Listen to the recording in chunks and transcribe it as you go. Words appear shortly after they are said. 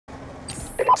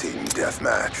Team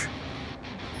Deathmatch.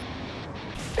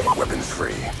 Weapons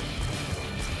free.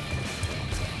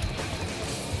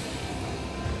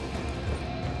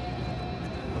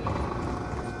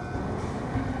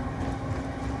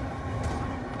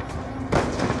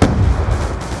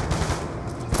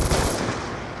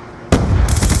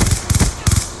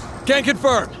 Can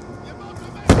confirm.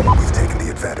 We've taken the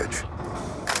advantage.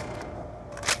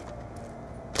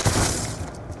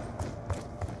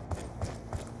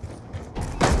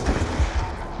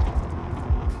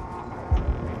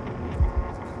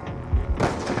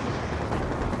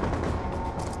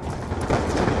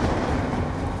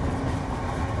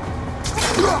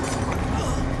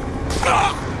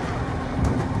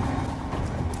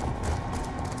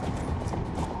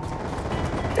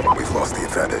 We've lost the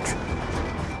advantage.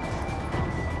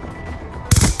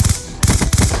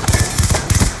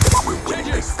 We're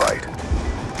winning this fight.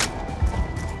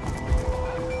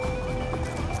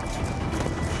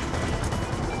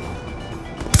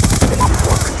 We've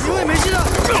lost control.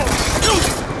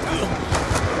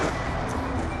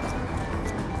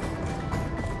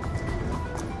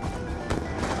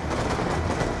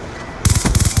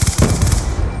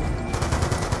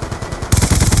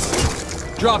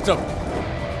 Dropped him.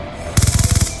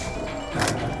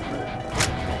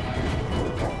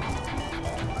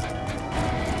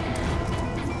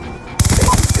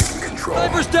 Taking control.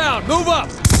 Sniper's down. Move up.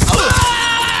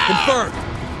 Confirmed.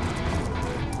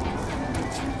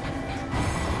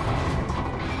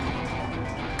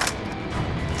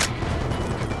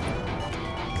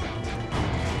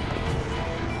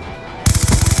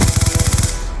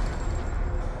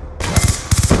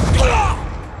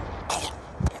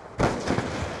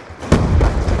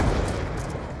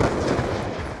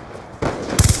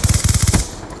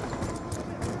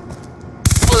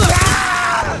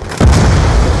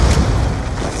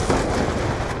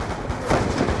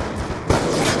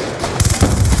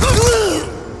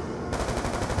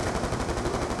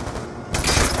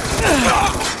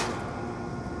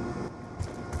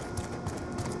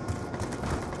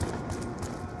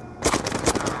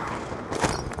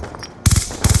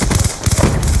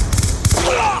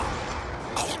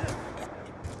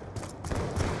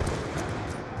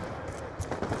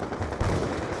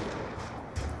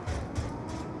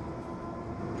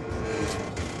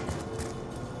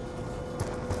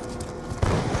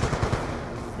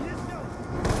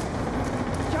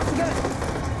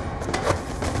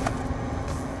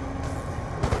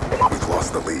 We've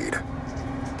lost the lead.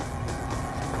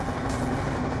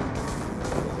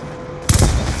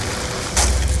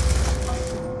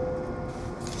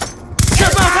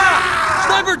 Get back up!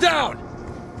 Sniper down!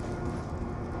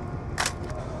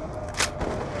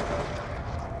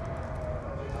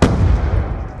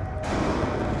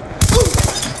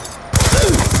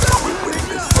 We're winning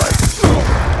this fight.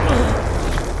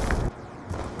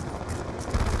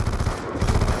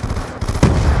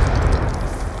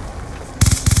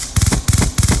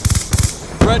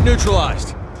 Threat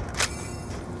neutralized.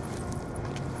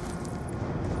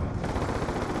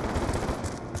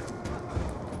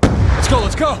 Let's go,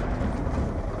 let's go!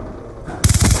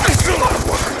 We've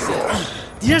lost control.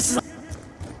 Yes.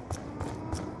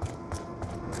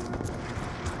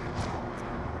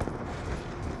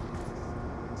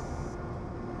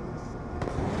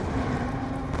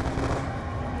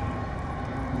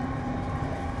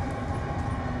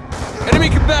 Enemy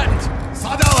combatant!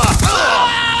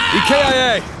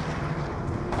 EKIA!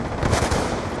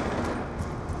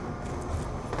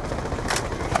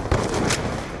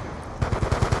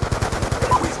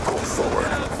 We've pulled forward.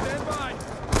 Stand by!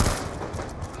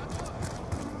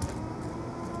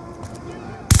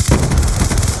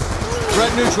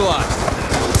 Threat neutralized.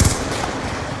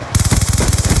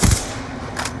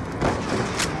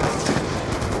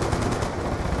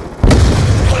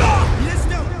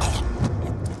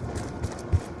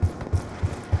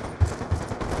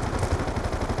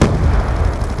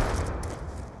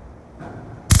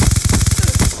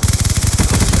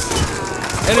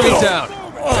 Enemy down.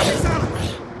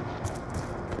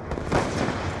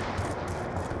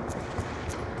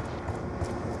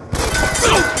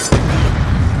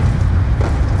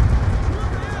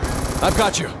 I've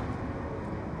got you.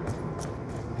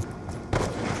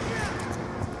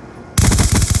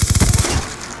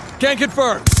 Can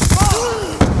confirm.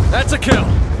 That's a kill.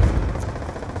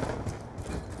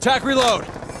 Attack reload.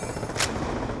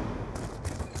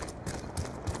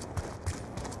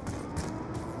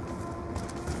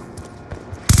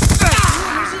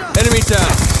 Enemy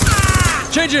down.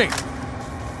 Changing.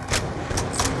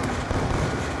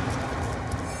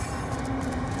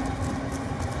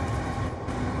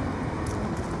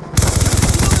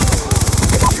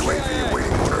 UAV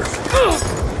awaiting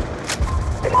orders.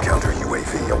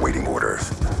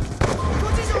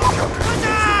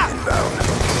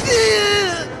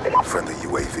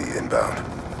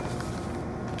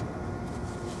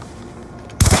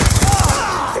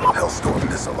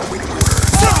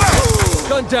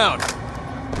 One down.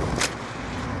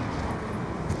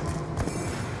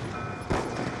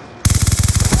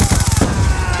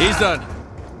 He's done.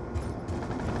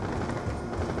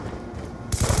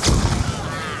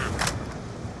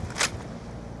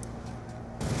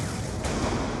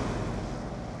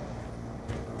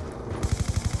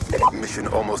 Mission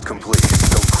almost complete.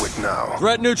 Don't quit now.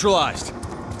 Threat neutralized.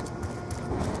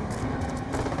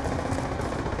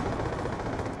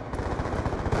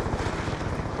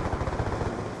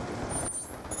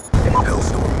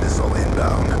 Hellstorm missile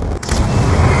inbound.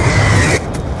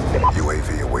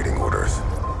 UAV awaiting orders.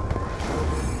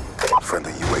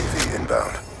 Friendly UAV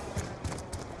inbound.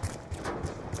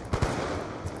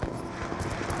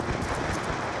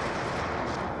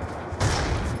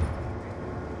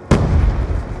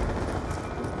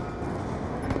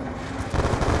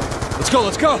 Let's go,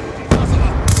 let's go!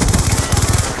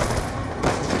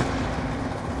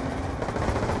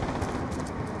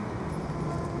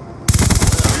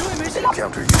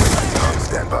 Counter UAV on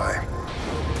standby.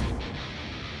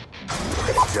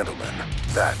 Gentlemen,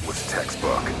 that was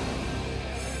textbook.